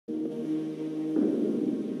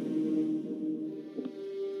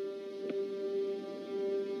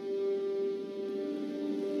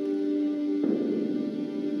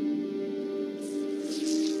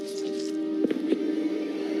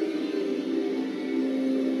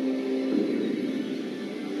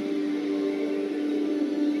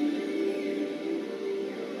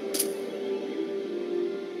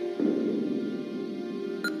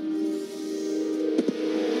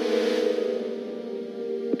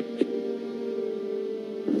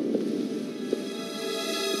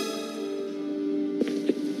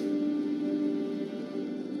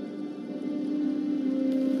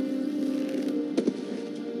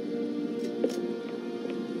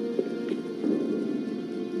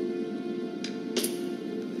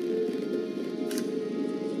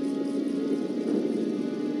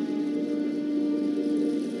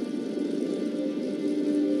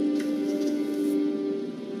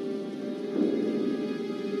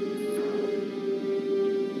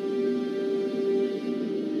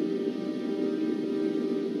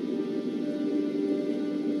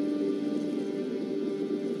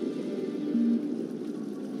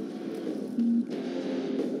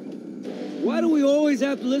Why do we always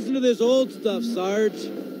have to listen to this old stuff, Sarge?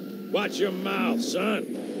 Watch your mouth, son.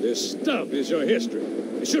 This stuff is your history.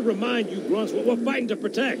 It should remind you grunts what we're fighting to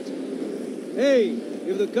protect. Hey,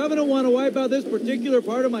 if the Covenant want to wipe out this particular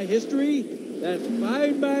part of my history, that's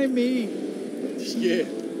fine by me. Yeah,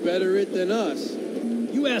 better it than us.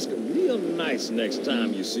 You ask them real nice next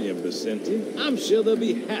time you see them, Vicente. I'm sure they'll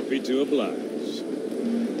be happy to oblige.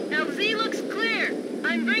 LZ looks clear.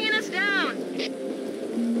 I'm bringing us down.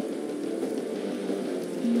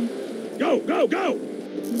 Go, go, go!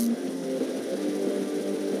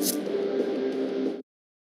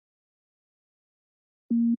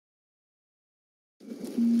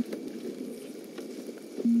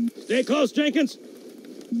 Stay close, Jenkins.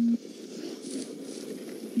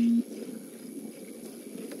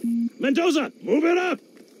 Mendoza, move it up!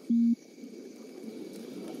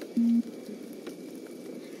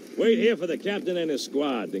 Wait here for the captain and his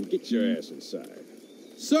squad, then get your ass inside.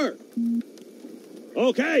 Sir!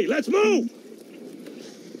 Okay, let's move!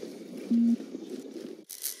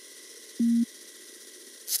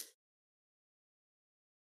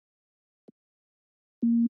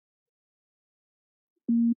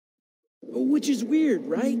 Which is weird,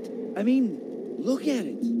 right? I mean, look at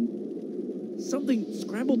it. Something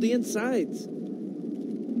scrambled the insides.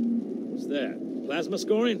 What's that? Plasma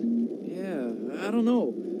scoring? Yeah, I don't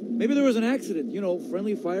know. Maybe there was an accident, you know,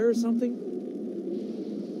 friendly fire or something?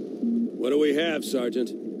 What do we have,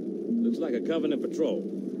 Sergeant? Looks like a Covenant patrol.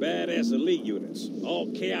 Badass elite units.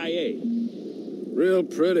 All KIA. Real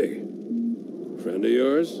pretty. Friend of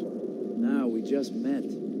yours? Nah, we just met.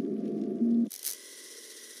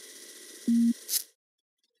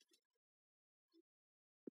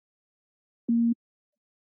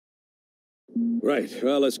 Right,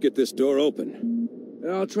 well, let's get this door open.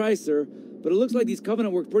 I'll try, sir, but it looks like these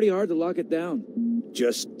Covenant worked pretty hard to lock it down.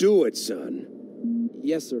 Just do it, son.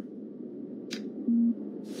 Yes, sir.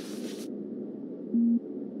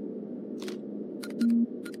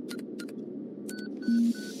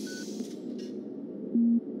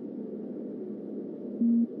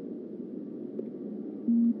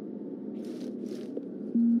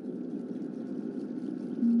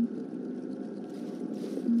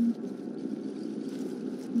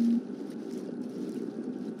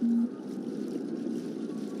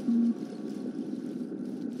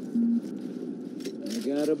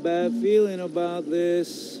 Got a bad feeling about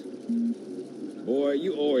this. Boy,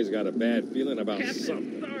 you always got a bad feeling about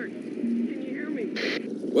something. Sarge, can you hear me?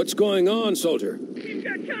 What's going on, soldier? You've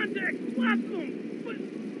got contact. Lots of them. But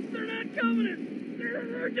they're not Covenant.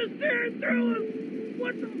 They're just tearing through us.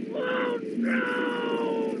 What the float?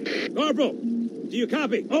 No! Corporal, do you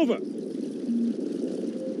copy? Over.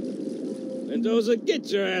 Mendoza,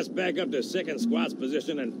 get your ass back up to second squad's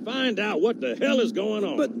position and find out what the hell is going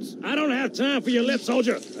on. But I don't have time for your lip,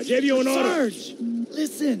 soldier. I gave you an order. Sarge,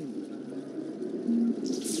 listen.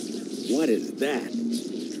 What is that?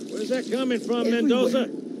 Where's that coming from, Everywhere. Mendoza?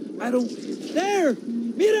 I don't... There!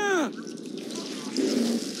 Mira!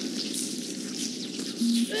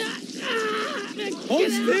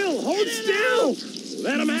 Hold still! Hold still!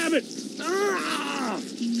 Let him have it!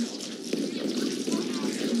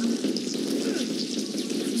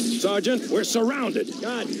 Sergeant, we're surrounded.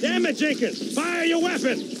 God damn it, Jenkins! Fire your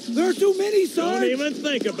weapon! There are too many, Sarge! Don't even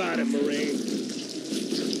think about it, Marine.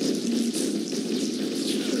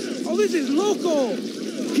 Oh, this is local!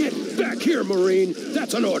 Get back here, Marine.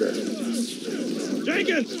 That's an order.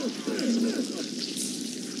 Jenkins!